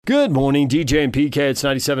Good morning, DJ and PK. It's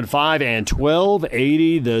 97.5 and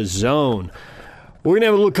 1280 The Zone. We're going to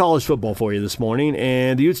have a little college football for you this morning,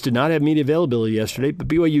 and the Utes did not have media availability yesterday, but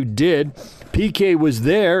BYU did. PK was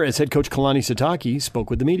there as head coach Kalani Sitake spoke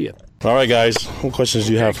with the media. All right, guys. What questions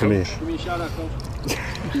do you have for me? Give me a shout out, Coach.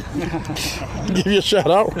 Give you a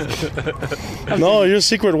shout out? No, you're a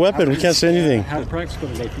secret weapon. We can't say anything. How'd practice go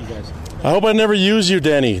today for you guys? I hope I never use you,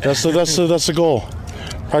 Danny. That's the goal.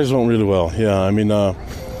 Practice went really well. Yeah, I mean,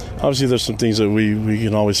 obviously there's some things that we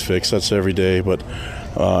can always fix. That's every day, but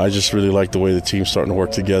I just really like the way the team's starting to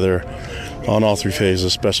work together on all three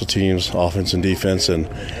phases, special teams, offense, and defense. And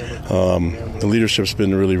the leadership's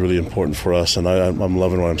been really, really important for us, and I'm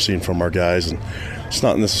loving what I'm seeing from our guys. And it's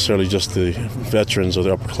not necessarily just the veterans or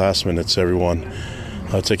the upperclassmen. It's everyone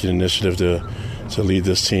taking initiative to lead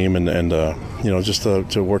this team and just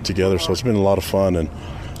to work together. So it's been a lot of fun and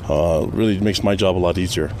really makes my job a lot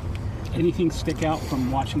easier. Anything stick out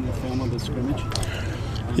from watching the film of the scrimmage?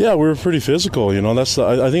 Yeah, we were pretty physical. I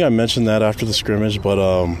think I mentioned that after the scrimmage, but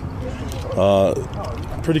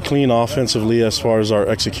pretty clean offensively as far as our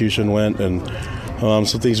execution went, and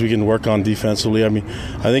some things we can work on defensively. I mean,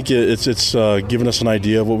 I think it's given us an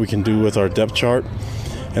idea of what we can do with our depth chart.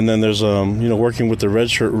 And then there's, working with the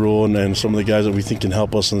redshirt rule and some of the guys that we think can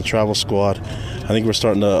help us in the travel squad. I think we're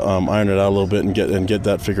starting to iron it out a little bit and get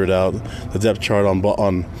that figured out. The depth chart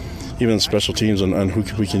on even special teams and who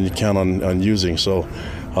we can count on using. So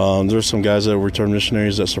there's some guys that were return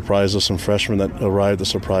missionaries that surprised us, some freshmen that arrived that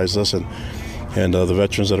surprised us, and the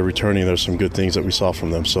veterans that are returning. There's some good things that we saw from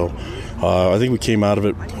them. So I think we came out of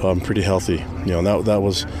it pretty healthy. That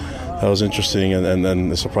was interesting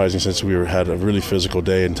and surprising since we had a really physical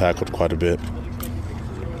day and tackled quite a bit.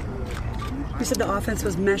 You said the offense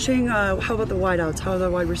was meshing. How about the wideouts? How are the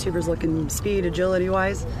wide receivers looking speed,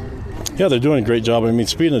 agility-wise? Yeah, they're doing a great job. I mean,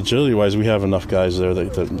 speed and agility-wise, we have enough guys there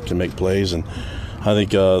that can make plays. And I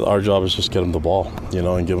think our job is just get them the ball,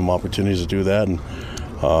 and give them opportunities to do that. And,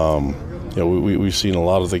 we've seen a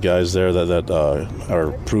lot of the guys there that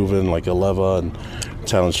are proven, like Aleva and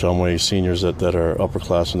Talon Shumway, seniors that are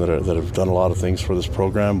upperclassmen that have done a lot of things for this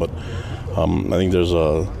program. But I think there's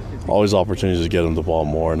always opportunities to get them the ball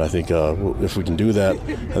more, and I think if we can do that,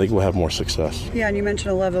 I think we'll have more success. Yeah, and you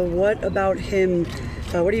mentioned Aleva. What about him?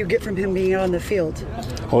 What do you get from him being out on the field?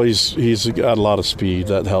 Oh, he's got a lot of speed.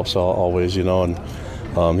 That helps always, and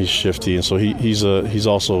he's shifty, and so he's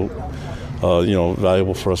also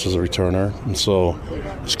valuable for us as a returner. And so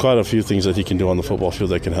there's quite a few things that he can do on the football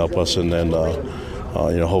field that can help us, and then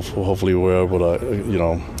hopefully we're able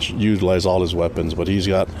to utilize all his weapons. But he's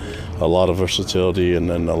got a lot of versatility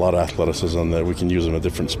and a lot of athleticism that we can use him at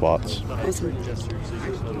different spots. Awesome.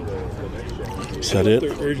 Is that it?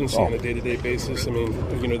 Their urgency on a day-to-day basis. I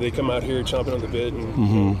mean, they come out here chomping on the bit,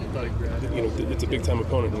 and it's a big-time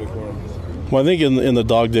opponent for them. Well, I think in the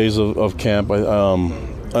dog days of camp,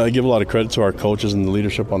 I give a lot of credit to our coaches and the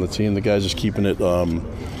leadership on the team. The guys just keeping it.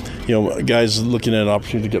 Guys looking at an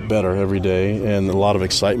opportunity to get better every day, and a lot of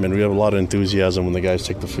excitement. We have a lot of enthusiasm when the guys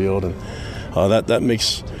take the field, and that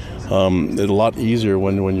makes it a lot easier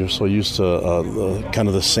when you're so used to kind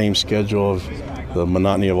of the same schedule of the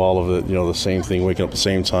monotony of all of it. The same thing, waking up at the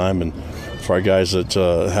same time, and for our guys that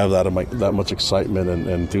have that much excitement and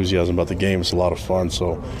enthusiasm about the game, it's a lot of fun.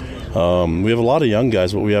 So we have a lot of young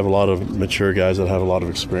guys, but we have a lot of mature guys that have a lot of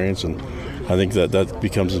experience, and I think that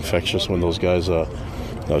becomes infectious when those guys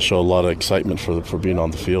show a lot of excitement for being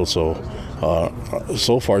on the field. So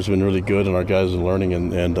far it's been really good, and our guys are learning,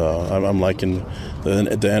 and I'm liking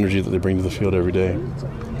the energy that they bring to the field every day.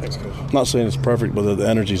 Thanks, Coach. I'm not saying it's perfect, but the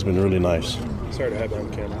energy's been really nice. Sorry to have you on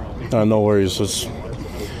camera. No worries.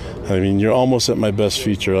 You're almost at my best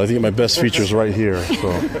feature. I think my best feature is right here. So.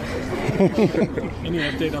 Any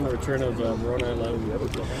update on the return of Moroni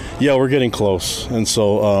Laui? Yeah, we're getting close, and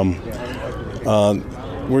so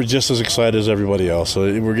we're just as excited as everybody else. So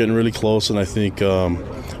we're getting really close, and I think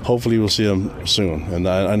hopefully we'll see him soon. And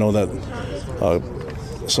I know that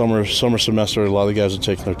summer semester, a lot of the guys are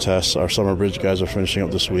taking their tests. Our summer bridge guys are finishing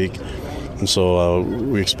up this week, and so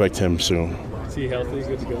we expect him soon. Is he healthy?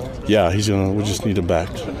 Good to go? Yeah, we just need him back.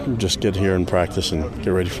 Just get here and practice and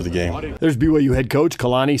get ready for the game. There's BYU head coach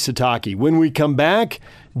Kalani Sitake. When we come back,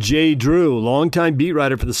 Jay Drew, longtime beat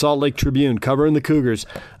writer for the Salt Lake Tribune, covering the Cougars,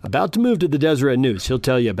 about to move to the Deseret News. He'll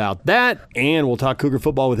tell you about that, and we'll talk Cougar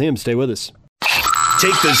football with him. Stay with us.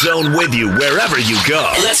 Take the Zone with you wherever you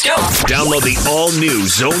go. Let's go. Download the all-new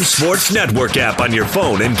Zone Sports Network app on your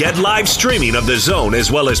phone and get live streaming of the Zone as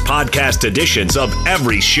well as podcast editions of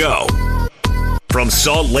every show. From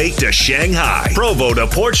Salt Lake to Shanghai, Provo to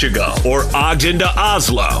Portugal, or Ogden to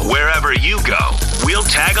Oslo, wherever you go, we'll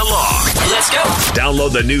tag along. Let's go.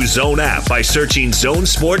 Download the new Zone app by searching Zone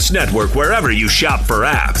Sports Network wherever you shop for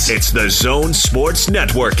apps. It's the Zone Sports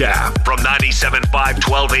Network app from 97.5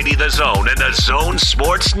 1280 The Zone and the Zone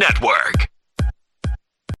Sports Network.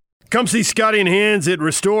 Come see Scotty and Hands at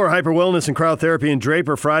Restore Hyper Wellness and Cryotherapy in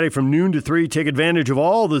Draper Friday from noon to 3. Take advantage of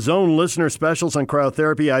all the Zone listener specials on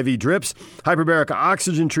cryotherapy, IV drips, hyperbaric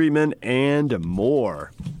oxygen treatment, and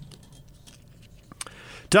more.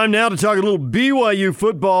 Time now to talk a little BYU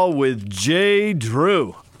football with Jay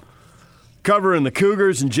Drew. Covering the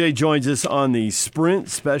Cougars, and Jay joins us on the Sprint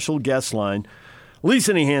special guest line. Lease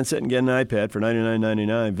any handset and get an iPad for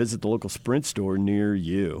 $99.99. Visit the local Sprint store near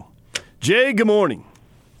you. Jay, good morning.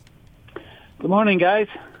 Good morning, guys.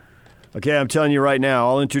 Okay, I'm telling you right now,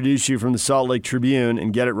 I'll introduce you from the Salt Lake Tribune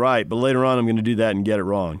and get it right, but later on I'm going to do that and get it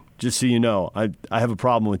wrong. Just so you know, I have a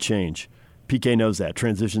problem with change. PK knows that.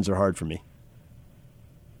 Transitions are hard for me.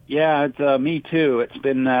 Yeah, it's me too. It's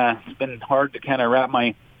been hard to kind of wrap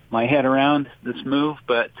my head around this move,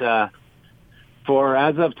 but for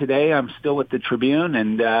as of today, I'm still with the Tribune,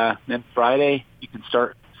 and then Friday you can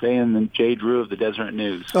start saying the Jay Drew of the Deseret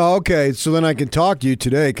News. Oh, okay. So then I can talk to you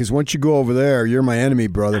today, because once you go over there, you're my enemy,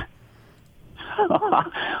 brother.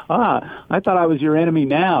 I thought I was your enemy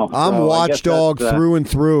now. I'm watchdog through and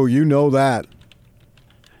through. You know that.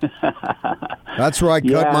 That's where I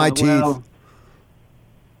cut my teeth.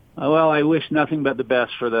 Well, I wish nothing but the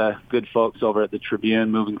best for the good folks over at the Tribune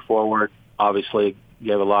moving forward. Obviously,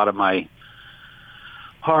 gave a lot of my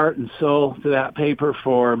heart and soul to that paper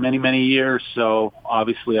for many, many years. So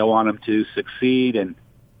obviously I want them to succeed and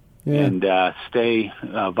stay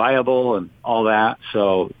viable and all that.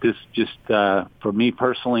 So this just, for me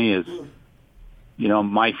personally, is,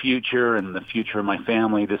 my future and the future of my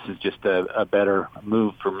family. This is just a better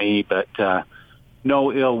move for me, but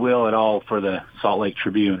no ill will at all for the Salt Lake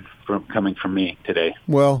Tribune coming from me today.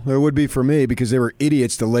 Well, there would be for me, because they were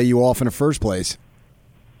idiots to lay you off in the first place.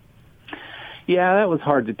 Yeah, that was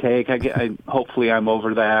hard to take. Hopefully I'm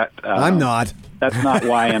over that. I'm not. That's not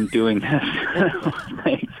why I'm doing this.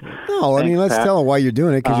 Thanks. No, I mean, let's tell them why you're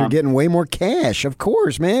doing it, because you're getting way more cash. Of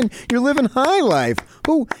course, man. You're living high life.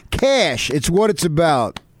 Cash. It's what it's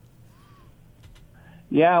about.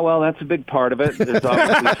 Yeah, well, that's a big part of it. There's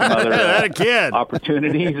obviously some other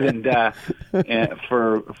opportunities and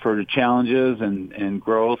for challenges and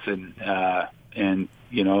growth and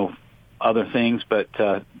other things. But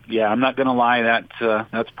yeah, I'm not going to lie.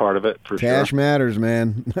 That's part of it for sure. Cash matters,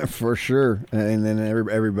 man, for sure. And then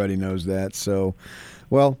everybody knows that. So,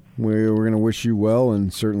 well, we're going to wish you well,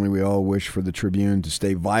 and certainly we all wish for the Tribune to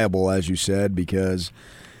stay viable, as you said, because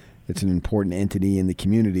it's an important entity in the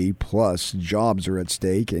community. Plus, jobs are at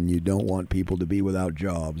stake, and you don't want people to be without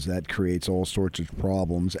jobs. That creates all sorts of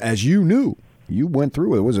problems, as you knew. You went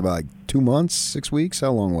through it. Was it about like 2 months, 6 weeks?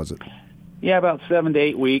 How long was it? Yeah, about 7 to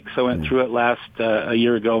 8 weeks. I went through it last a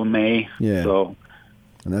year ago in May. Yeah. So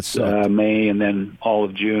and that's May, and then all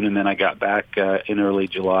of June, and then I got back in early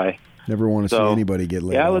July. Never want to see anybody get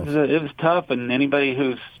laid off. Yeah, it was tough, and anybody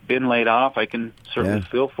who's been laid off, I can certainly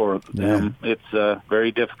feel for them. Yeah. It's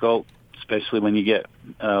very difficult, especially when you get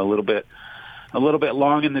a little bit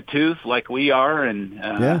long in the tooth, like we are, and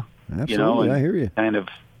absolutely, I hear you. Kind of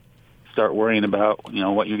start worrying about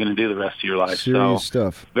what you're going to do the rest of your life. Serious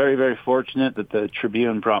stuff. Very, very fortunate that the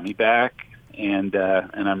Tribune brought me back, and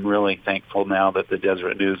I'm really thankful now that the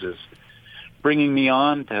Deseret News is bringing me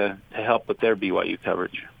on to help with their BYU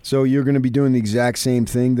coverage. So you're going to be doing the exact same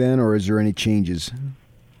thing then, or is there any changes?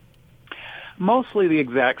 Mostly the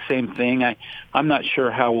exact same thing. I'm not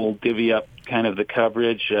sure how we'll divvy up kind of the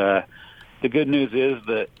coverage. The good news is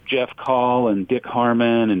that Jeff Call and Dick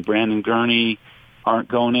Harmon and Brandon Gurney aren't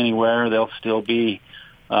going anywhere. They'll still be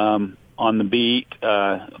on the beat.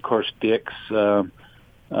 Of course, Dick's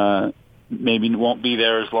maybe won't be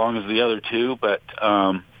there as long as the other two, but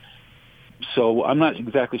so I'm not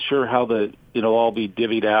exactly sure how it'll all be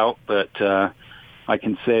divvied out, but I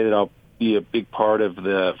can say that I'll be a big part of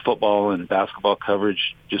the football and basketball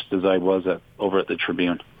coverage, just as I was over at the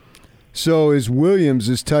Tribune. So is Williams,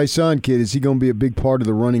 this Tyson kid, is he going to be a big part of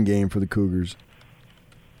the running game for the Cougars?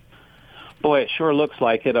 Boy, it sure looks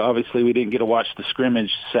like it. Obviously, we didn't get to watch the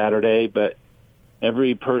scrimmage Saturday, but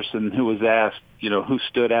every person who was asked, who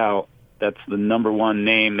stood out, that's the number one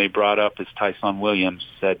name they brought up is Tyson Williams.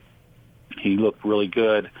 Said he looked really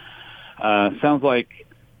good. Sounds like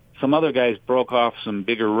some other guys broke off some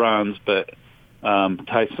bigger runs, but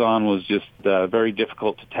Tyson was just very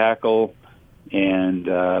difficult to tackle and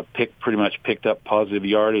pretty much picked up positive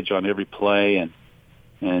yardage on every play. And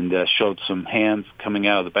and showed some hands coming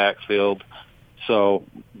out of the backfield. So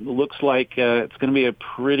it looks like it's going to be a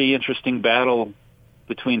pretty interesting battle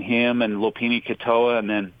between him and Lopini Katoa. And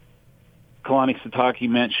then Kalani Sitake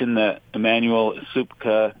mentioned that Emmanuel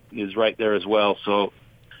Supka is right there as well. So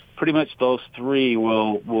pretty much those three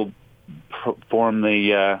will form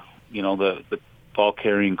the ball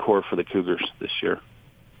carrying core for the Cougars this year.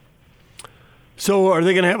 So are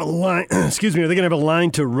they going to have a line? Excuse me. Are they going to have a line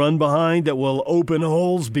to run behind that will open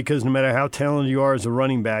holes? Because no matter how talented you are as a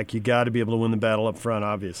running back, you got to be able to win the battle up front.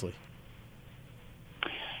 Obviously.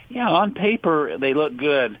 Yeah, on paper they look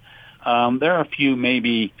good. There are a few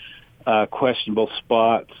maybe questionable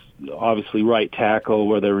spots. Obviously, right tackle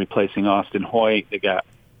where they're replacing Austin Hoyt. They got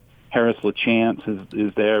Harris LaChance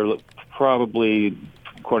is there. Probably,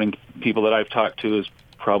 according to people that I've talked to, is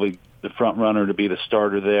probably the front runner to be the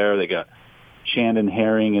starter there. They got Shandon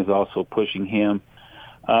Herring is also pushing him.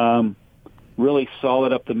 Really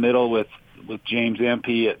solid up the middle with James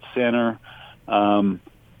Empey at center. A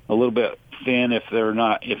little bit thin if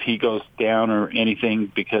he goes down or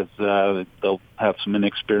anything, because they'll have some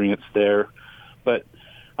inexperience there. But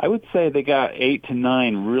I would say they got 8 to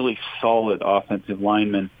 9 really solid offensive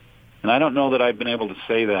linemen, and I don't know that I've been able to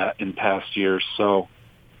say that in past years. So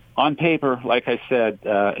on paper, like I said,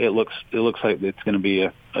 it looks like it's going to be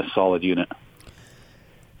a solid unit.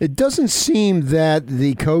 It doesn't seem that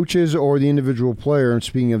the coaches or the individual player, and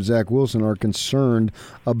speaking of Zach Wilson, are concerned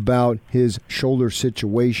about his shoulder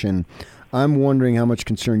situation. I'm wondering how much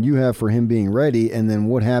concern you have for him being ready, and then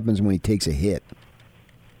what happens when he takes a hit.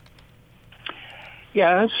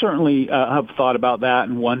 Yeah, I certainly have thought about that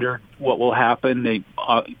and wondered what will happen. They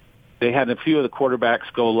had a few of the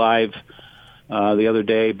quarterbacks go live the other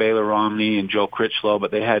day, Baylor Romney and Joe Critchlow, but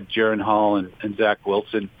they had Jaron Hall and Zach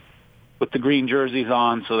Wilson with the green jerseys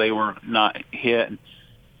on, so they were not hit.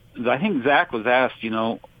 I think Zach was asked,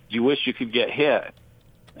 do you wish you could get hit,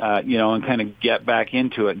 and kind of get back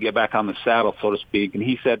into it, get back on the saddle, so to speak. And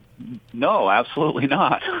he said, no, absolutely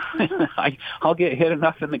not. I'll get hit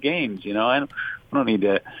enough in the games, I don't need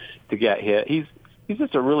to get hit. He's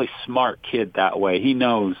just a really smart kid that way. He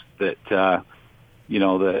knows that, that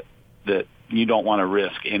you don't want to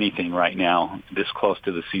risk anything right now this close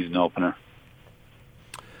to the season opener.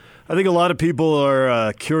 I think a lot of people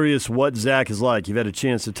are curious what Zach is like. You've had a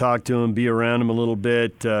chance to talk to him, be around him a little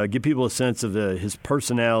bit, give people a sense of his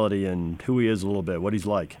personality and who he is a little bit, what he's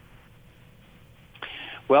like.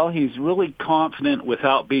 Well, he's really confident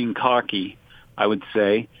without being cocky, I would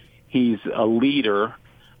say. He's a leader.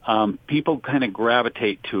 People kind of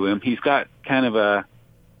gravitate to him. He's got kind of a,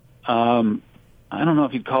 I don't know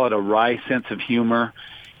if you'd call it a wry sense of humor.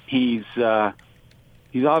 He's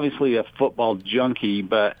obviously a football junkie,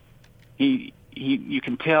 but you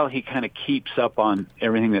can tell he kind of keeps up on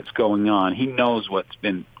everything that's going on. He knows what's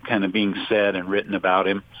been kind of being said and written about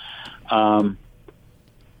him.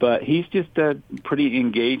 But he's just a pretty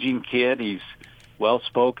engaging kid. He's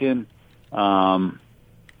well-spoken. He opened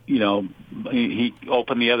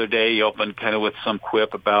the other day, he opened kind of with some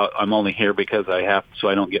quip about, I'm only here because I have to, so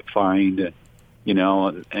I don't get fined, and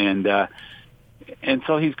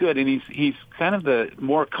so he's good. And he's kind of the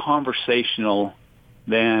more conversational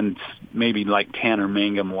than maybe like Tanner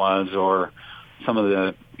Mangum was, or some of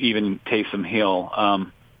the, even Taysom Hill.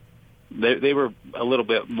 They were a little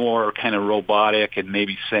bit more kind of robotic and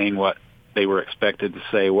maybe saying what they were expected to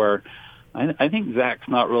say, where I think Zach's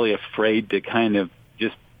not really afraid to kind of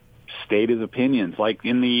just state his opinions. Like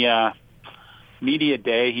in the media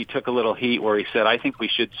day, he took a little heat where he said, I think we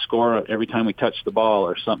should score every time we touch the ball,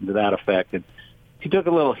 or something to that effect. And he took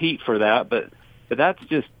a little heat for that, but that's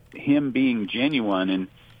just him being genuine,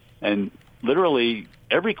 and literally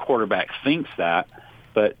every quarterback thinks that.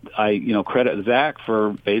 But I credit Zach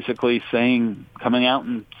for basically coming out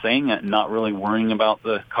and saying it, and not really worrying about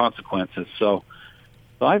the consequences. So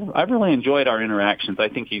I've really enjoyed our interactions. I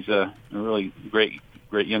think he's a really great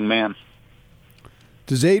young man.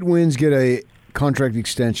 Does 8 wins get a contract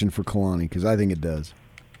extension for Kalani? Because I think it does.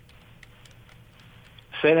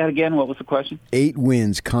 Say that again. What was the question? 8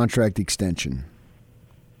 wins, contract extension.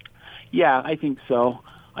 Yeah, I think so.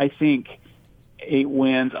 I think 8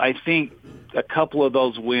 wins. I think a couple of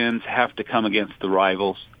those wins have to come against the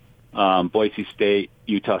rivals, Boise State,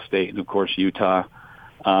 Utah State, and, of course, Utah.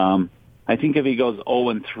 I think if he goes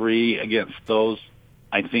 0-3 against those,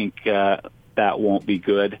 I think that won't be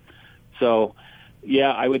good. So,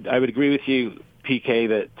 yeah, I would agree with you,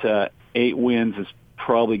 PK, that 8 wins is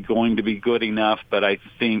probably going to be good enough, but I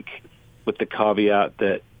think with the caveat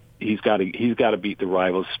that he's got to beat the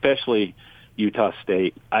rivals, especially Utah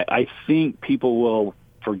State. I think people will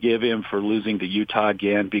forgive him for losing to Utah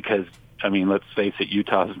again, because I mean, let's face it,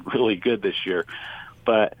 Utah's really good this year.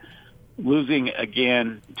 But losing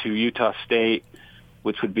again to Utah State,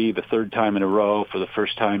 which would be the third time in a row for the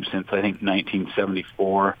first time since, I think,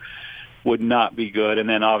 1974, would not be good. And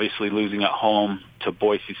then obviously losing at home to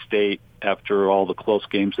Boise State after all the close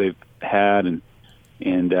games they've had and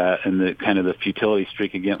the kind of the futility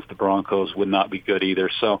streak against the Broncos would not be good either.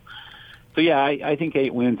 So yeah, I think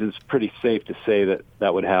 8 wins is pretty safe to say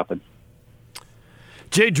that would happen.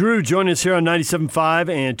 Jay Drew joining us here on 97.5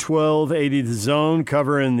 and 1280 The Zone,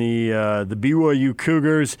 covering the BYU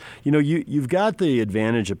Cougars. You know, you've got the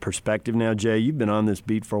advantage of perspective now, Jay. You've been on this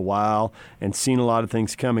beat for a while and seen a lot of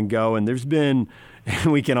things come and go. And there's been,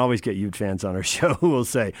 we can always get Ute fans on our show who will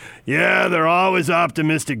say, yeah, they're always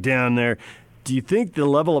optimistic down there. Do you think the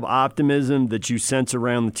level of optimism that you sense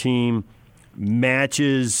around the team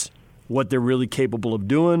matches what they're really capable of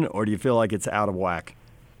doing, or do you feel like it's out of whack?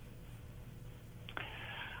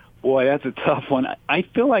 Boy, that's a tough one. I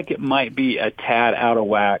feel like it might be a tad out of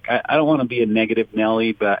whack. I don't want to be a negative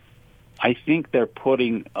Nelly, but I think they're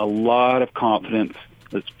putting a lot of confidence,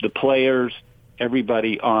 the players,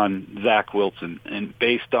 everybody, on Zach Wilson, and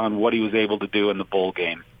based on what he was able to do in the bowl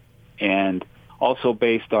game, and also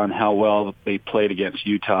based on how well they played against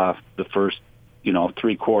Utah the first,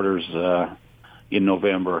 3 quarters in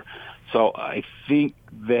November. So I think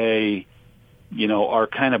they are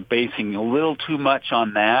kind of basing a little too much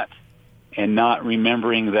on that and not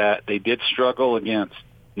remembering that they did struggle against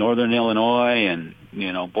Northern Illinois and,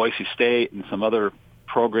 Boise State and some other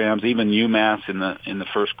programs, even UMass in the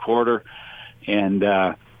first quarter.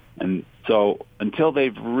 And so until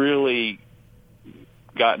they've really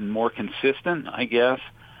gotten more consistent, I guess,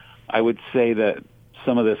 I would say that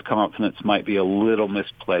some of this confidence might be a little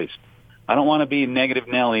misplaced. I don't want to be negative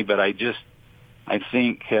Nelly, but I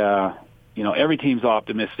think, every team's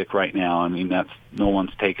optimistic right now. I mean, no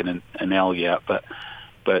one's taken an L yet, but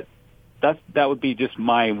that would be just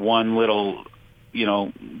my one little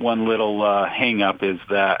hang up is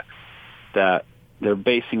that they're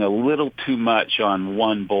basing a little too much on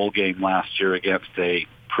one bowl game last year against a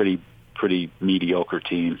pretty mediocre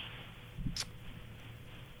team.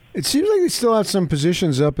 It seems like they still have some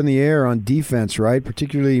positions up in the air on defense, right?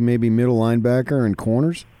 Particularly maybe middle linebacker and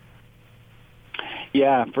corners.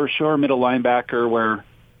 Yeah, for sure, middle linebacker where,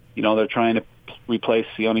 they're trying to replace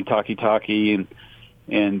Sione Takitaki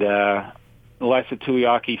and Elisa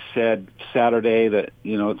Tuiaki said Saturday that,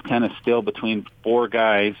 it's kind of still between 4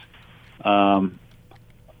 guys.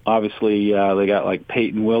 Obviously, they got like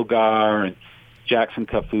Peyton Wilgar and Jackson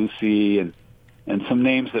Kafusi and some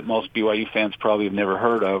names that most BYU fans probably have never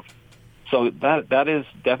heard of. So that is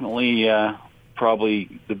definitely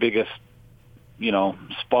probably the biggest,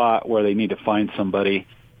 spot where they need to find somebody.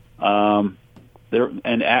 And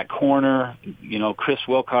at corner, Chris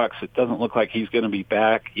Wilcox, it doesn't look like he's going to be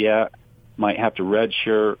back yet. Might have to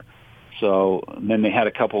redshirt. So then they had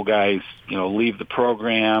a couple guys, leave the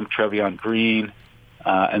program, Trevion Green.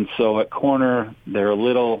 And so at corner, they're a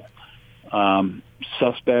little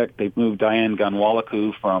suspect. They've moved Diane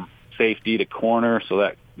Gunwalaku from safety to corner, so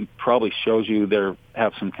that probably shows you they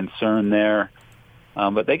have some concern there.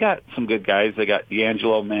 But they got some good guys. They got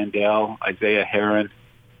D'Angelo Mandel, Isaiah Heron,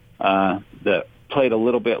 that played a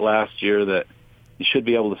little bit last year that you should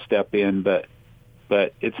be able to step in, but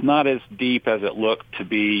it's not as deep as it looked to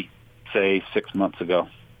be, say, 6 months ago.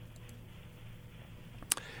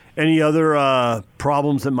 Any other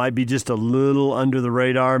problems that might be just a little under the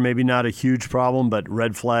radar? Maybe not a huge problem, but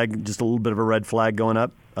red flag, just a little bit of a red flag going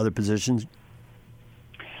up? Other positions?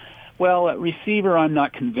 Well, at receiver, I'm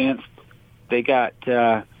not convinced. They got,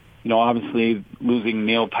 obviously losing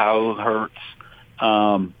Neil Powell hurts.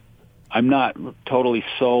 I'm not totally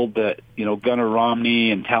sold that, Gunnar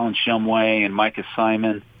Romney and Talon Shumway and Micah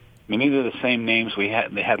Simon, I mean, these are the same names they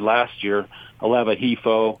had last year, Aleva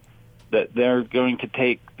Hifo, that they're going to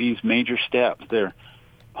take these major steps. They're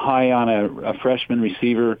high on a freshman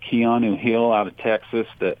receiver, Keanu Hill out of Texas,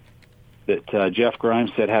 that Jeff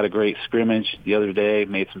Grimes said had a great scrimmage the other day,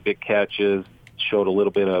 made some big catches, showed a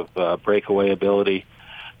little bit of breakaway ability.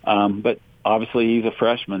 But obviously he's a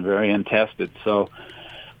freshman, very untested. So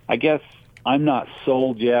I guess I'm not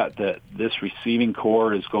sold yet that this receiving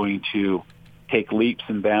core is going to take leaps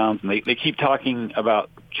and bounds. And they keep talking about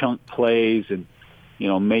chunk plays and,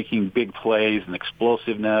 making big plays and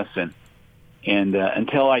explosiveness. And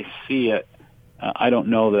until I see it, I don't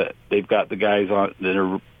know that they've got the guys on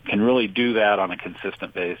that can really do that on a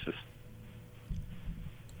consistent basis.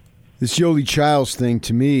 This Yoeli Childs thing,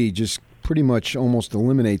 to me, just pretty much almost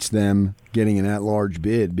eliminates them getting an at-large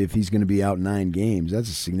bid if he's going to be out 9 games. That's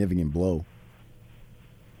a significant blow.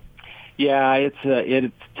 Yeah,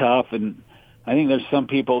 it's tough, and I think there's some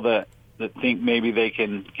people that think maybe they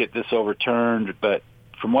can get this overturned, but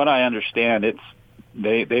from what I understand,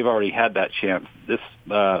 they've already had that chance. This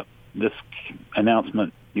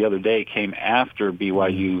announcement the other day came after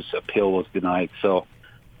BYU's appeal was denied, so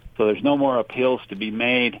there's no more appeals to be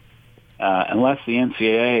made unless the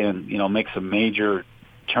NCAA makes a major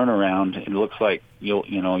turnaround. It looks like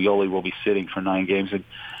Yoli will be sitting for 9 games, and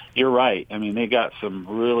you're right. I mean, they got some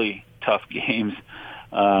really tough games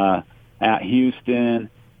at Houston.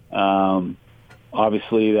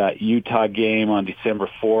 Obviously, that Utah game on December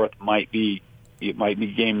 4th might be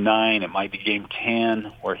game 9. It might be game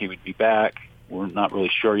 10 where he would be back. We're not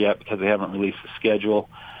really sure yet because they haven't released the schedule,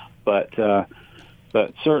 but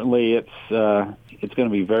certainly it's going to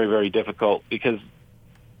be very, very difficult because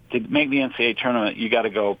to make the NCAA tournament, you got to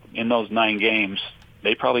go in those 9 games.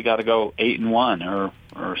 They probably got to go 8-1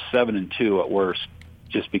 or 7-2 at worst,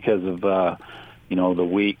 just because of the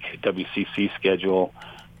weak WCC schedule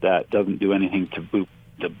that doesn't do anything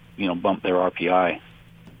to bump their RPI,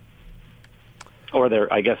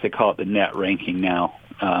 or I guess they call it the net ranking now,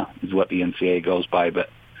 is what the NCAA goes by, but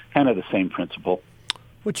kind of the same principle.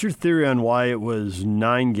 What's your theory on why it was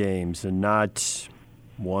 9 games and not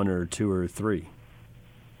 1 or 2 or 3?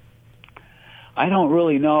 I don't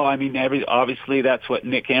really know. I mean, obviously that's what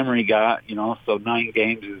Nick Emery got, so 9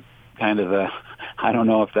 games is kind of I don't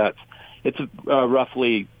know if it's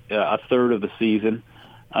roughly a third of the season.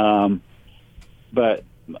 But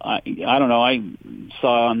I don't know. I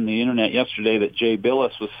saw on the internet yesterday that Jay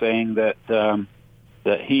Billis was saying that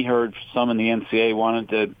he heard some in the NCAA wanted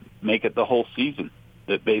to make it the whole season,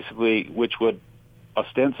 that basically, which would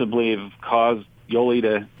ostensibly have caused Yoli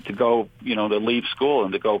to go, to leave school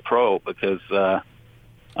and to go pro, because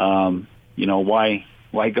why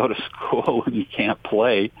go to school when you can't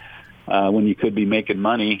play, when you could be making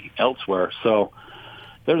money elsewhere? So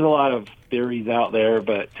there's a lot of theories out there,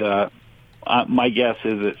 but my guess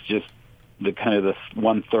is it's just the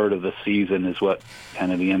 1/3 of the season is what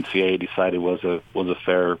kind of the NCAA decided was a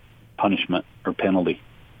fair punishment or penalty.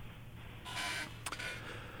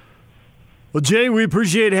 Well, Jay, we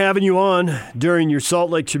appreciate having you on during your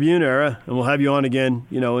Salt Lake Tribune era, and we'll have you on again,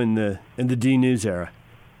 in the D News era.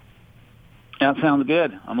 That sounds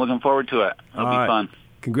good. I'm looking forward to it. It'll be fun.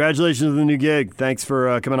 Congratulations on the new gig. Thanks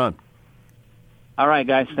for coming on. All right,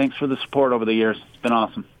 guys. Thanks for the support over the years. It's been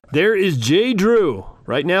awesome. There is Jay Drew,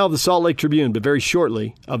 right now of the Salt Lake Tribune, but very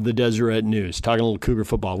shortly of the Deseret News, talking a little Cougar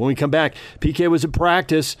football. When we come back, PK was at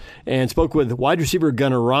practice and spoke with wide receiver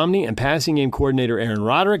Gunnar Romney and passing game coordinator Aaron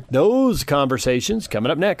Roderick. Those conversations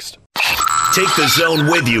coming up next. Take the Zone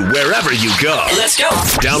with you wherever you go. Let's go.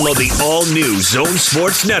 Download the all-new Zone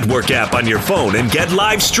Sports Network app on your phone and get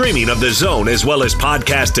live streaming of the Zone as well as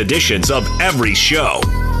podcast editions of every show.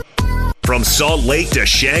 From Salt Lake to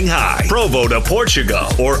Shanghai, Provo to Portugal,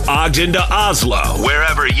 or Ogden to Oslo,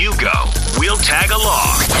 wherever you go, we'll tag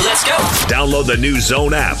along. Let's go. Download the new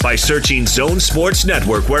Zone app by searching Zone Sports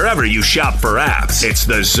Network wherever you shop for apps. It's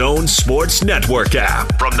the Zone Sports Network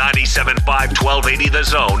app from 97.5 1280 The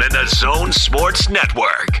Zone and the Zone Sports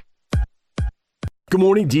Network. Good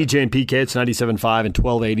morning, DJ and PK. It's 97.5 and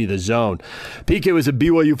 1280 The Zone. PK was at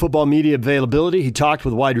BYU football media availability. He talked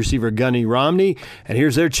with wide receiver Gunnar Romney, and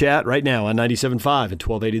here's their chat right now on 97.5 and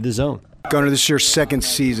 1280 The Zone. Gunnar, this is your second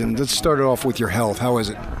season. Let's start it off with your health. How is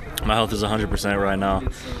it? My health is 100% right now.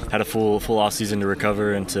 Had a full off season to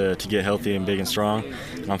recover and to get healthy and big and strong,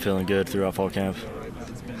 and I'm feeling good throughout fall camp.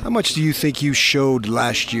 How much do you think you showed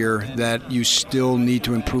last year that you still need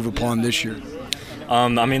to improve upon this year?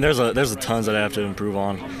 There's a tons that I have to improve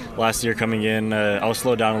on. Last year coming in, I was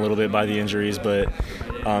slowed down a little bit by the injuries, but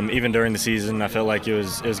even during the season, I felt like it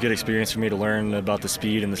was good experience for me to learn about the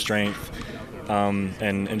speed and the strength,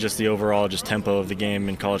 and just the overall tempo of the game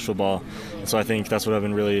in college football. And so I think that's what I've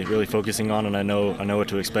been really focusing on, and I know what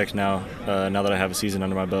to expect now. Now that I have a season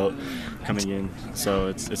under my belt coming in, so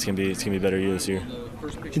it's gonna be a better year this year.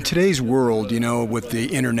 In today's world, with the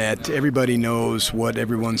internet, everybody knows what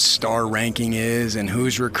everyone's star ranking is and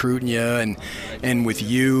who's recruiting you. And with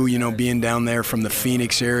you, being down there from the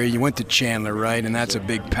Phoenix area, you went to Chandler, right? And that's a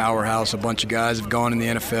big powerhouse. A bunch of guys have gone in the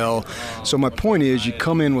NFL. So my point is, you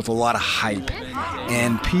come in with a lot of hype.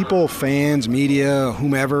 And people, fans, media,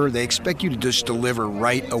 whomever, they expect you to just deliver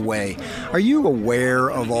right away. Are you aware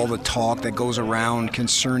of all the talk that goes around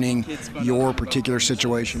concerning your particular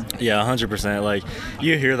situation? Yeah, 100%. Like,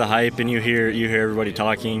 you hear the hype and you hear everybody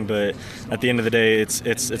talking, but at the end of the day,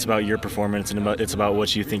 it's about your performance and it's about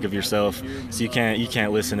what you think of yourself. So you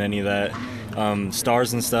can't listen to any of that.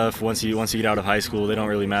 Stars and stuff, once you get out of high school, they don't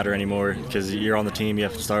really matter anymore because you're on the team. You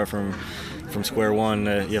have to start from from square one.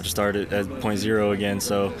 You have to start at point zero again.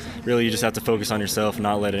 So really, you just have to focus on yourself,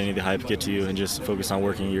 not let any of the hype get to you, and just focus on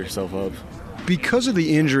working yourself up. Because of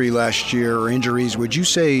the injury last year, or injuries, would you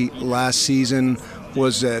say last season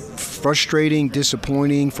was that frustrating,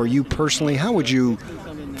 disappointing for you personally? How would you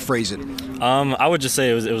phrase it? I would just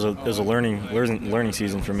say it was a learning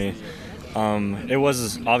season for me. It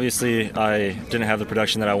was obviously I didn't have the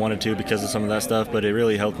production that I wanted to because of some of that stuff, but it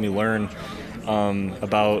really helped me learn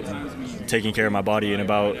about taking care of my body and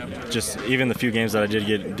about just even the few games that I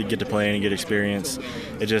did get to play and get experience.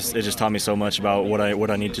 It just taught me so much about what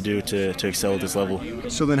I need to do to excel at this level.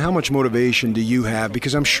 So then, how much motivation do you have?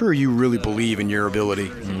 Because I'm sure you really believe in your ability.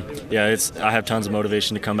 Mm-hmm. Yeah, I have tons of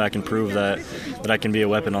motivation to come back and prove that I can be a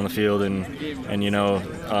weapon on the field, and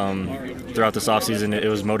throughout this offseason, it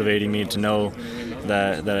was motivating me to know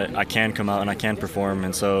that I can come out and I can perform,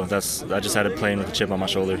 and so I just had it playing with a chip on my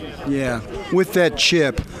shoulder. Yeah. With that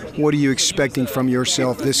chip, what are you expecting from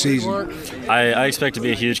yourself this season? I expect to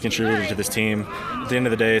be a huge contributor to this team. At the end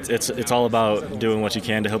of the day, it's all about doing what you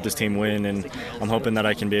can to help this team win, and I'm hoping that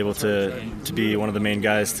I can be able to be one of the main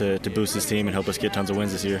guys to boost this team and help us get tons of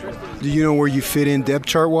wins this year. Do you know where you fit in depth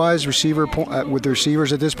chart-wise, with the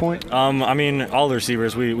receivers at this point? I mean, all the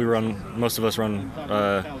receivers, we run. Most of us run.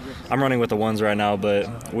 I'm running with the ones right now,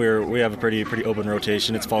 but we have a pretty open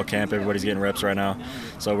rotation. It's fall camp. Everybody's getting reps right now,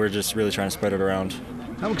 so we're just really trying to spread it around.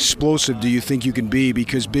 How explosive do you think you can be?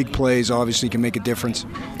 Because big plays obviously can make a difference.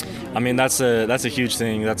 I mean, that's a huge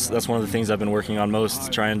thing. That's one of the things I've been working on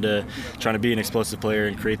most, trying to be an explosive player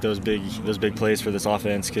and create those big plays for this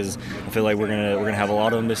offense, because I feel like we're gonna have a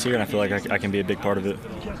lot of them this year, and I feel like I can be a big part of it.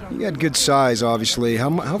 You got good size, obviously.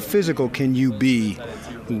 How physical can you be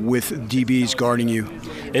with DBs guarding you?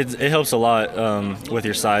 It helps a lot with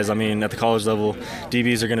your size. I mean, at the college level,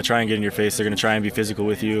 DBs are going to try and get in your face. They're going to try and be physical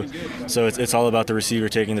with you. So it's all about the receiver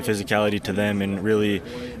taking the physicality to them and really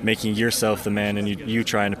making yourself the man, and you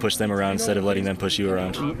trying to push them around instead of letting them push you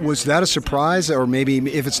around. Was that a surprise? Or maybe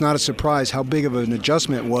if it's not a surprise, how big of an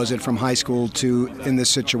adjustment was it from high school to in this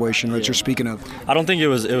situation that you're speaking of? I don't think it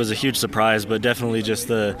was a huge surprise, but definitely just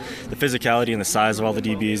the physicality and the size of all the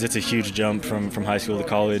DBs. It's a huge jump from high school to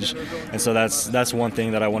college. And so that's one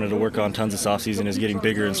thing that I wanted to work on tons this offseason, is getting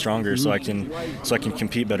bigger and stronger so I can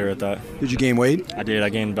compete better at that. Did you gain weight? I did. I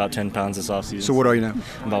gained about 10 pounds this offseason. So what are you now?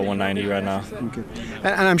 I'm about 190 right now. Okay.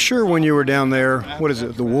 And I'm sure when you were down there, what is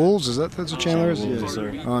it, the Wolves? That's what Chandler is? Wolves, yes,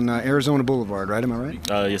 sir. On Arizona Boulevard, right? Am I right?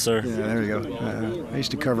 Yes, sir. Yeah, there you go. I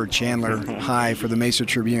used to cover Chandler High for the Mesa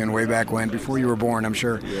Tribune way back when, before you were born, I'm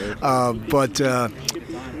sure. But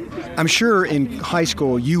I'm sure in high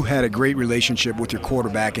school you had a great relationship with your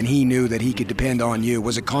quarterback, and he knew that he could depend on you.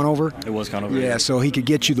 Was it Conover? It was Conover. Yeah, so he could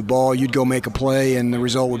get you the ball, you'd go make a play, and the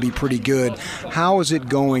result would be pretty good. How is it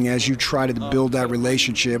going as you try to build that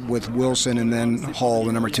relationship with Wilson and then Hall,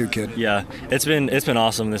 the number 2 kid? Yeah, it's been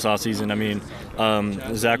awesome this offseason. I mean,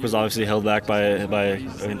 Zach was obviously held back by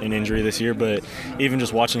an injury this year, but even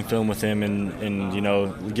just watching film with him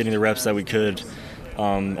and getting the reps that we could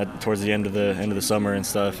towards the end of the summer and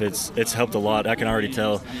stuff, it's helped a lot. I can already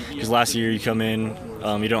tell, because last year you come in,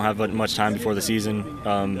 you don't have much time before the season,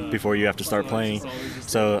 before you have to start playing.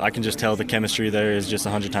 So I can just tell the chemistry there is just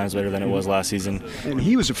 100 times better than it was last season. And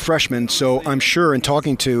he was a freshman, so I'm sure in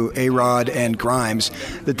talking to A-Rod and Grimes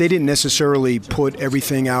that they didn't necessarily put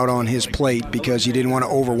everything out on his plate because you didn't want to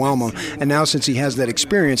overwhelm him. And now since he has that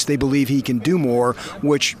experience, they believe he can do more,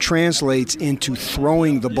 which translates into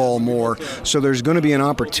throwing the ball more. So there's going to be an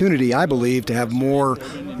opportunity, I believe, to have more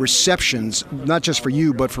receptions, not just for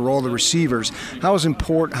you, but for all the receivers. How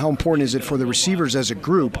important is it for the receivers as a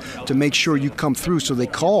group to make sure you come through so they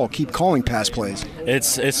keep calling pass plays? It's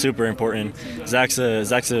super important. Zach's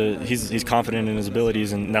he's confident in his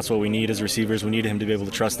abilities, and that's what we need as receivers. We need him to be able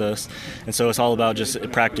to trust us, and so it's all about just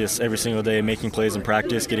practice every single day, making plays in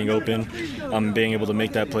practice, getting open, being able to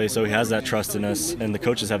make that play. So he has that trust in us, and the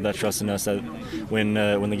coaches have that trust in us that when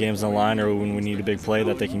the game's on the line or when we need a big play,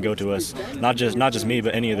 that they can go to us. Not just me,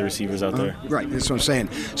 but any of the receivers out there. Right, that's what I'm saying.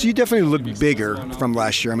 So you definitely look bigger from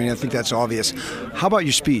last year. I mean, I think that's obvious. How about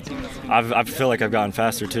your speed? I feel like I've gotten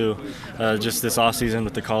faster too. Just this off season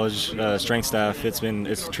with the college strength staff, it's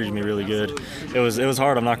treated me really good. It was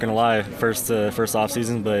hard, I'm not going to lie, first off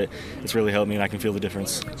season, but it's really helped me, and I can feel the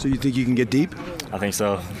difference. So you think you can get deep? I think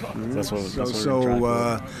so. That's what we're trying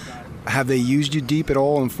for. Have they used you deep at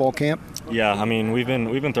all in fall camp? Yeah, I mean, we've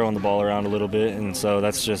been throwing the ball around a little bit, and so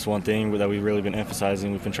that's just one thing that we've really been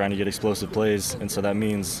emphasizing. We've been trying to get explosive plays, and so that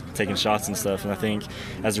means taking shots and stuff. And I think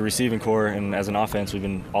as a receiving core and as an offense, we've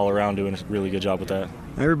been all around doing a really good job with that.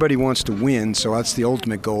 Everybody wants to win, so that's the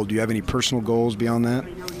ultimate goal. Do you have any personal goals beyond that?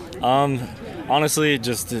 Honestly,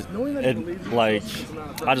 just I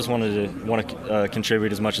just want to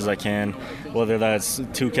contribute as much as I can, whether that's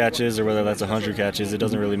 2 catches or whether that's 100 catches. It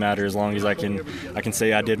doesn't really matter as long as I can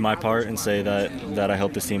say I did my part and say that I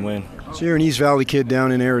helped this team win. So you're an East Valley kid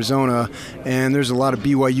down in Arizona, and there's a lot of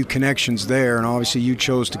BYU connections there, and obviously you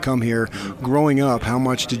chose to come here. Growing up, how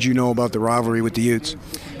much did you know about the rivalry with the Utes?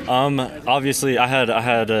 Obviously, I had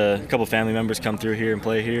a couple family members come through here and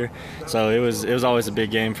play here, so it was always a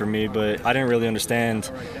big game for me. But I didn't really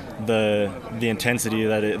understand the intensity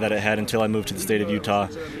that it had until I moved to the state of Utah.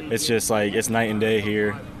 It's just like it's night and day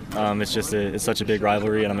here. It's such a big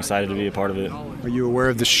rivalry, and I'm excited to be a part of it. Are you aware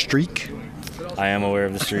of the streak? I am aware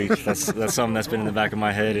of the streak. That's something that's been in the back of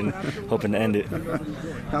my head and hoping to end it.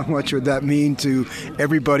 How much would that mean to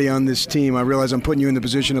everybody on this team? I realize I'm putting you in the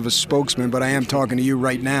position of a spokesman, but I am talking to you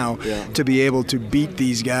right now to be able to beat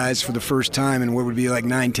these guys for the first time in what would be like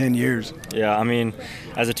 9-10 years. Yeah, I mean,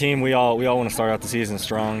 as a team, we all want to start out the season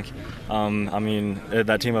strong. I mean,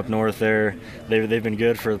 that team up north there, they've been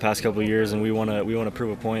good for the past couple of years, and we want to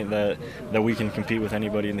prove a point that we can compete with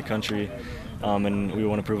anybody in the country. And we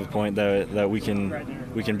want to prove a point that we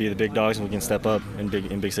can be the big dogs and we can step up in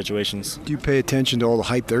big situations. Do you pay attention to all the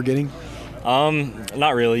hype they're getting?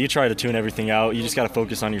 Not really. You try to tune everything out. You just got to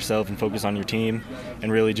focus on yourself and focus on your team,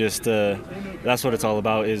 and really just that's what it's all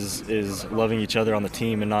about is loving each other on the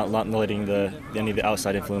team and not letting any of the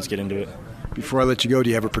outside influence get into it. Before I let you go, do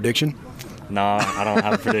you have a prediction? No, I don't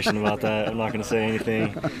have a prediction about that. I'm not going to say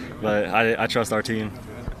anything, but I trust our team.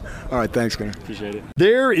 All right, thanks, Gunnar. Appreciate it.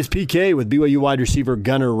 There is PK with BYU wide receiver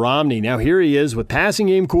Gunnar Romney. Now here he is with passing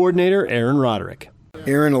game coordinator Aaron Roderick.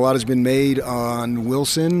 Aaron, a lot has been made on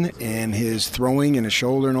Wilson and his throwing and his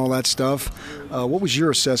shoulder and all that stuff. What was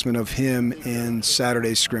your assessment of him in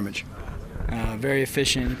Saturday's scrimmage? Very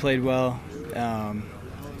efficient. He played well.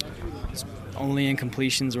 His only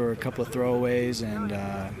incompletions were a couple of throwaways and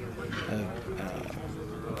a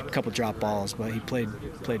couple drop balls, but he played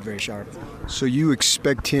very sharp. So you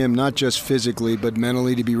expect him not just physically but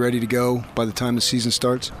mentally to be ready to go by the time the season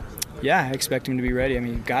starts? Yeah, I expect him to be ready. I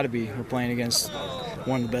mean, got to be. We're playing against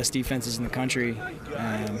one of the best defenses in the country,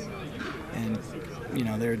 and you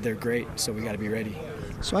know they're great. So we got to be ready.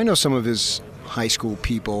 So I know some of his high school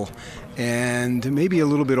people, and maybe a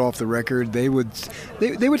little bit off the record, they would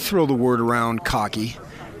throw the word around cocky,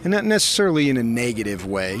 and not necessarily in a negative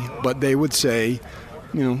way, but they would say,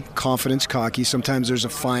 you know, confidence, cocky. Sometimes there's a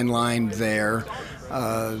fine line there.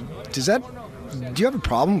 Do you have a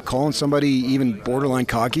problem calling somebody even borderline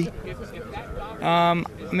cocky? I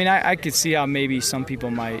mean, I could see how maybe some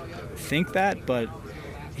people might think that, but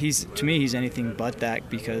to me, he's anything but that,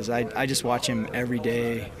 because I just watch him every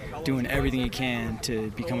day doing everything he can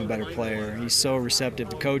to become a better player. He's so receptive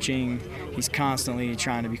to coaching. He's constantly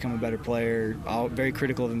trying to become a better player, very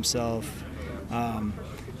critical of himself.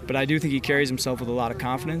 But I do think he carries himself with a lot of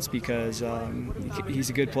confidence because he's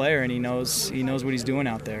a good player and he knows what he's doing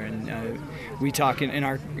out there. And we talk in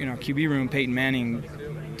our QB room. Peyton Manning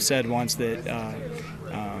said once that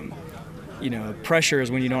pressure is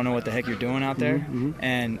when you don't know what the heck you're doing out there. Mm-hmm.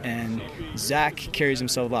 And Zach carries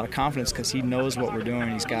himself with a lot of confidence because he knows what we're doing.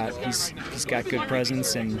 He's got good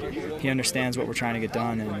presence and he understands what we're trying to get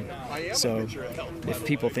done. And so if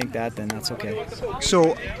people think that, then that's okay.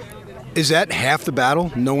 So. Is that half the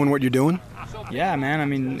battle, knowing what you're doing? Yeah, man. I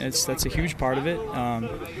mean, that's a huge part of it.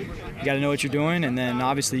 You got to know what you're doing, and then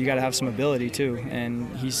obviously you got to have some ability too.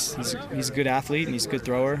 And he's a good athlete, and he's a good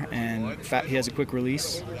thrower, and he has a quick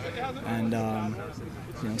release. And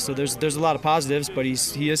so there's a lot of positives, but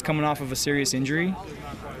he is coming off of a serious injury,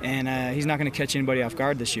 and he's not going to catch anybody off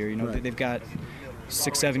guard this year. You know, right. They've got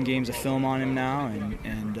 6-7 games of film on him now,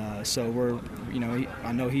 and so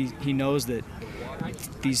I know he knows that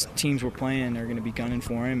these teams we're playing are going to be gunning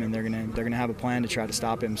for him, and they're going to have a plan to try to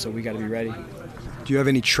stop him. So we got to be ready. Do you have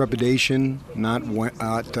any trepidation, not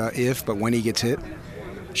if, but when he gets hit?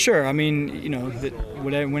 Sure. I mean,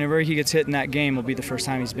 whenever he gets hit in that game will be the first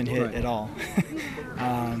time he's been hit at all.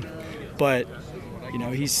 But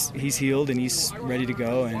he's healed and he's ready to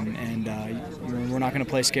go, and we're not going to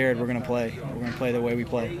play scared. We're going to play. We're going to play the way we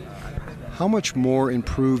play. How much more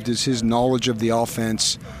improved is his knowledge of the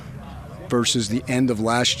offense versus the end of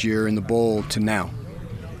last year in the bowl to now?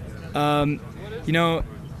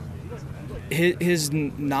 His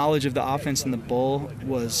knowledge of the offense in the bowl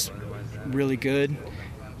was really good.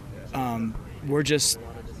 We're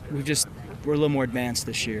a little more advanced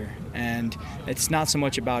this year, and it's not so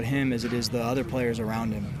much about him as it is the other players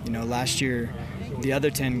around him. Last year the other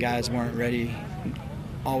 10 guys weren't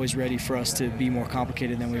always ready for us to be more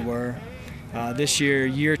complicated than we were. This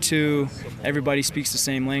year 2, everybody speaks the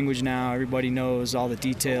same language now. Everybody knows all the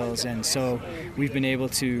details, and so we've been able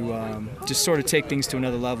to just sort of take things to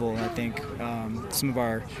another level. I think some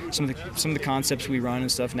of the concepts we run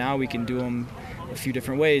and stuff now, we can do them a few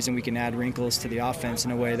different ways, and we can add wrinkles to the offense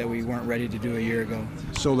in a way that we weren't ready to do a year ago.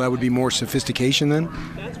 So that would be more sophistication then?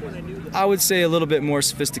 I would say a little bit more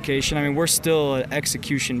sophistication. I mean, we're still an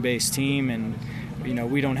execution-based team, and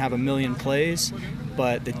we don't have a million plays,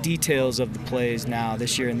 but the details of the plays now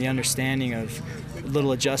this year and the understanding of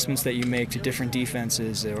little adjustments that you make to different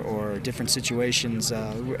defenses or different situations,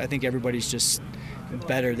 I think everybody's just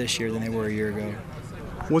better this year than they were a year ago.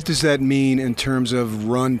 What does that mean in terms of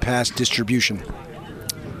run-pass distribution?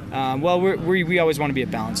 Well, we always want to be a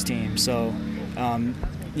balanced team, so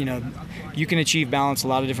you can achieve balance a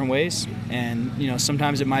lot of different ways, and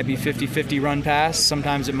sometimes it might be 50-50 run-pass,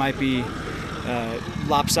 sometimes it might be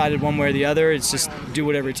lopsided one way or the other. It's just do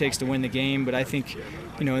whatever it takes to win the game. But I think,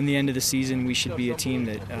 in the end of the season, we should be a team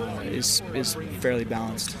that is fairly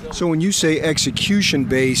balanced. So when you say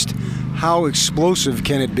execution-based, how explosive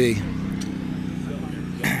can it be?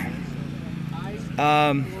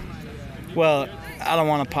 Well, I don't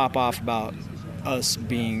want to pop off about us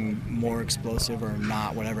being more explosive or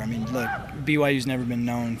not, whatever. I mean, look, BYU's never been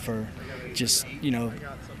known for just,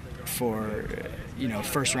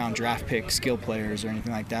 first-round draft pick skill players or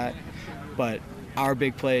anything like that. But our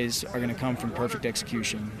big plays are going to come from perfect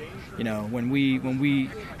execution. When we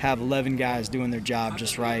have 11 guys doing their job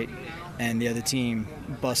just right, and the other team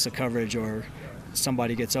busts a coverage or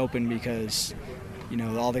somebody gets open because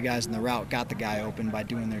all the guys in the route got the guy open by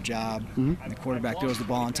doing their job, and the quarterback throws the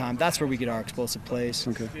ball on time. That's where we get our explosive plays.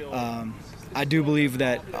 Okay. I do believe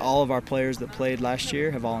that all of our players that played last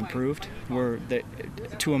year have all improved.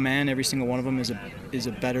 To a man, every single one of them is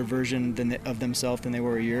a better version of themselves than they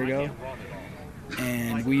were a year ago.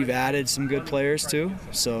 And we've added some good players too,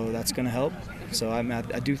 so that's going to help. So I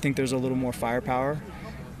do think there's a little more firepower,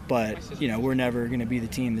 but we're never going to be the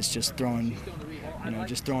team that's just throwing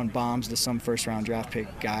bombs to some first-round draft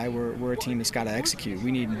pick guy. We're a team that's got to execute.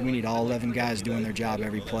 We need all 11 guys doing their job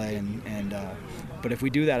every play, but if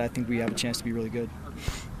we do that, I think we have a chance to be really good.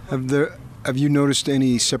 Have you noticed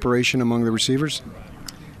any separation among the receivers?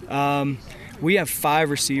 We have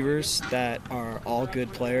 5 receivers that are all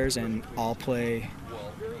good players and all play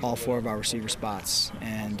all 4 of our receiver spots,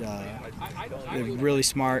 and they're really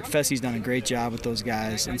smart. Fessie's done a great job with those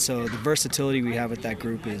guys, and so the versatility we have with that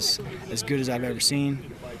group is as good as I've ever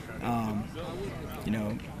seen.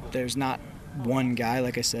 There's not one guy,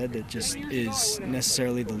 like I said, that just is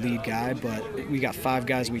necessarily the lead guy, but we got 5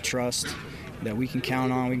 guys we trust that we can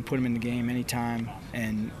count on. We can put them in the game anytime,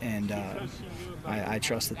 and I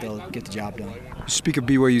trust that they'll get the job done. You speak of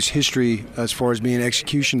BYU's history as far as being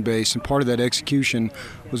execution-based, and part of that execution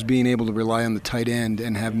was being able to rely on the tight end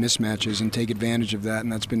and have mismatches and take advantage of that,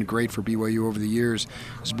 and that's been great for BYU over the years.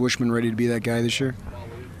 Is Bushman ready to be that guy this year?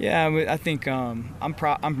 Yeah, I think I'm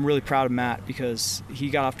really proud of Matt because he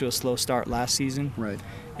got off to a slow start last season. Right.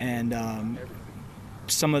 And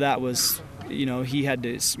some of that was, he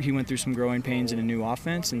went through some growing pains in a new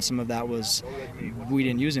offense, and some of that was we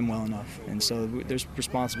didn't use him well enough. And so there's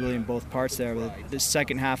responsibility in both parts there. But the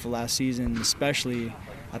second half of last season, especially,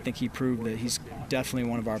 I think he proved that he's definitely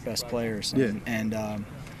one of our best players. And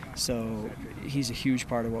so he's a huge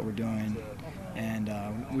part of what we're doing, and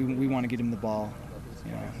we want to get him the ball.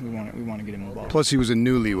 We want to get him the ball. Plus, he was a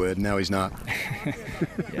newlywed. Now he's not.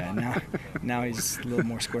 Yeah, now he's a little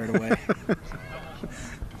more squared away.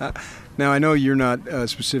 Now, I know you're not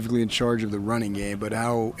specifically in charge of the running game, but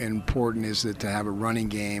how important is it to have a running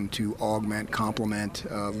game to augment, complement,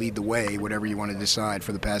 lead the way, whatever you want to decide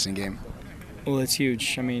for the passing game? Well, it's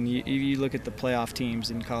huge. I mean, you look at the playoff teams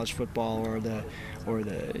in college football, or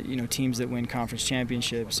the teams that win conference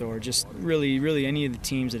championships, or just really any of the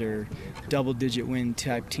teams that are double-digit win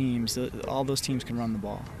type teams. All those teams can run the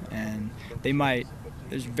ball, and they might.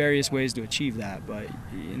 There's various ways to achieve that, but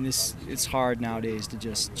it's hard nowadays to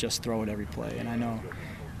just throw it every play. And I know,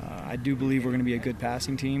 I do believe we're going to be a good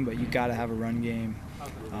passing team, but you got to have a run game.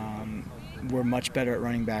 We're much better at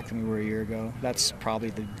running back than we were a year ago. That's probably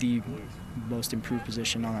the most improved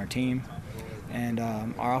position on our team. And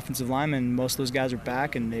our offensive linemen, most of those guys are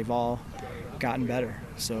back, and they've all gotten better.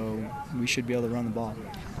 So we should be able to run the ball.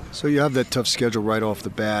 So you have that tough schedule right off the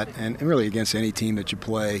bat, and really against any team that you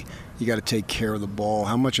play, you got to take care of the ball.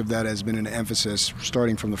 How much of that has been an emphasis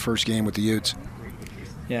starting from the first game with the Utes?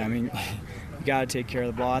 Yeah, I mean, you got to take care of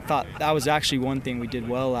the ball. I thought that was actually one thing we did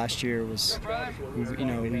well last year was,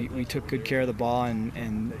 we took good care of the ball,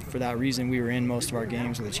 and for that reason we were in most of our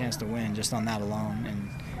games with a chance to win just on that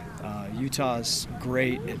alone. Utah's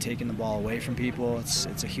great at taking the ball away from people. It's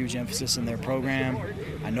a huge emphasis in their program.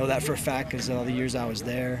 I know that for a fact because all the years I was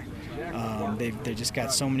there. They just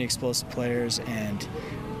got so many explosive players, and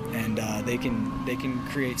they can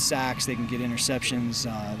create sacks. They can get interceptions.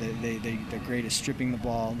 They're great at stripping the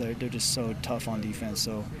ball. They're just so tough on defense.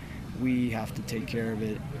 So we have to take care of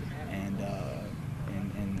it and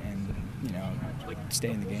stay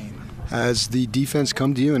in the game. Has the defense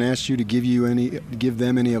come to you and asked you to give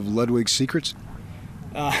them any of Ludwig's secrets?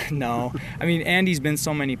 No. I mean, Andy's been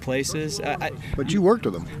so many places. But you worked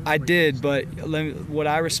with him. I did, but what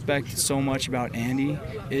I respect so much about Andy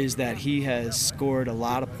is that he has scored a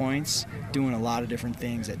lot of points doing a lot of different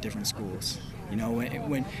things at different schools. You know,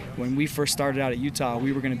 when we first started out at Utah,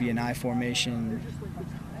 we were going to be an I-formation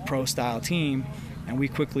pro-style team, and we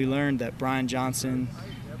quickly learned that Brian Johnson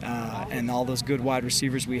and all those good wide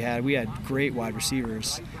receivers we had great wide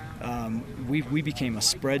receivers. We became a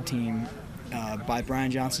spread team by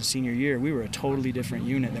Brian Johnson's senior year. We were a totally different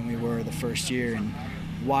unit than we were the first year, and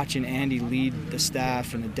watching Andy lead the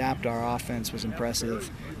staff and adapt our offense was impressive.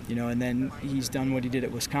 You know, and then he's done what he did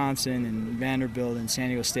at Wisconsin and Vanderbilt and San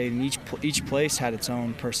Diego State, and each place had its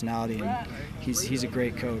own personality, and he's a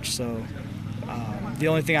great coach. So the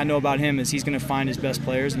only thing I know about him is he's going to find his best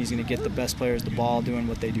players, and he's going to get the best players the ball doing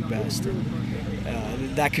what they do best. And,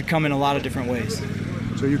 that could come in a lot of different ways.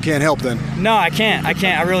 So you can't help then? No, I can't.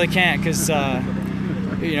 I really can't, because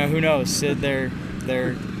who knows? They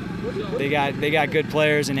got good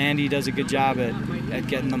players, and Andy does a good job at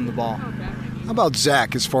getting them the ball. How about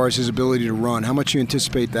Zach as far as his ability to run? How much you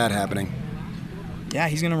anticipate that happening? Yeah,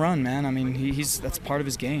 he's going to run, man. I mean, that's part of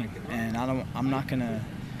his game, and I'm not going to.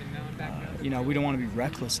 We don't want to be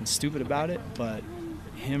reckless and stupid about it, but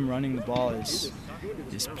him running the ball is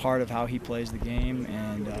part of how he plays the game,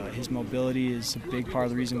 and his mobility is a big part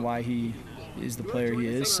of the reason why he is the player he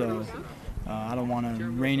is. So I don't want to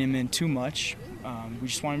rein him in too much. We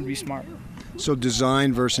just want him to be smart. So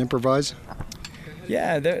design versus improvise?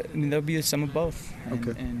 Yeah, there'll be some of both.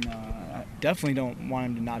 Okay. And I definitely don't want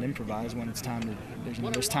him to not improvise when it's time to.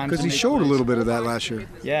 There's time because he showed a little bit of that last year.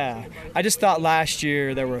 Yeah, I just thought last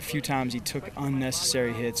year there were a few times he took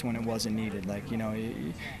unnecessary hits when it wasn't needed. Like,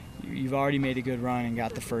 you've already made a good run and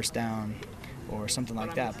got the first down, or something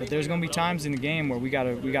like that. But there's going to be times in the game where we got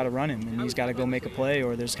to run him, and he's got to go make a play.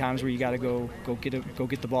 Or there's times where you got to go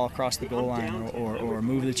get the ball across the goal line, or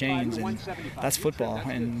move the chains, and that's football,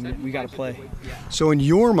 and we got to play. So in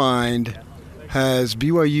your mind, has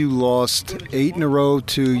BYU lost 8 in a row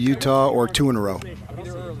to Utah, or 2 in a row?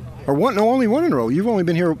 Or one? No, only 1 in a row. You've only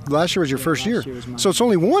been here. Last year was your first year, so it's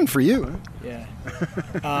only 1 for you. Yeah.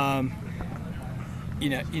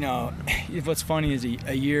 What's funny is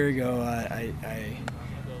a year ago I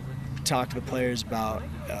talked to the players about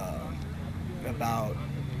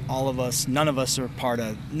all of us. None of us are part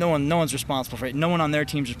of. No one's responsible for it. No one on their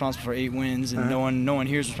team's responsible for 8 wins, and no one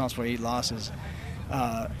here is responsible for 8 losses.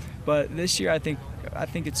 But this year, I think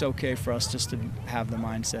it's okay for us just to have the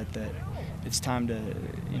mindset that it's time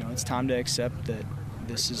to accept that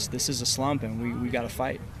this is a slump, and we got to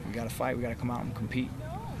fight. We got to come out and compete.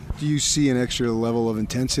 Do you see an extra level of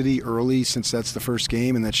intensity early, since that's the first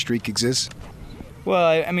game and that streak exists?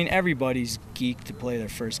 Well, I mean, everybody's geeked to play their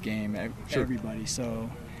first game. Sure. Everybody. So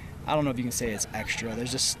I don't know if you can say it's extra.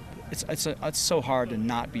 There's just it's so hard to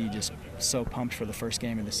not be just so pumped for the first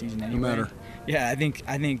game of the season anyway. No matter. Yeah, I think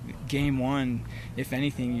game one, if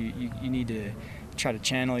anything, you need to try to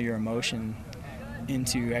channel your emotion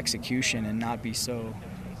into execution and not be so,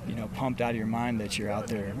 pumped out of your mind that you're out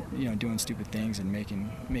there, doing stupid things and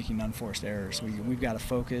making unforced errors. We've got to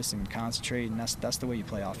focus and concentrate, and that's the way you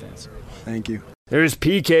play offense. Thank you. There's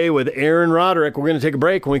PK with Aaron Roderick. We're going to take a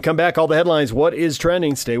break. When we come back, all the headlines. What is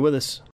trending? Stay with us.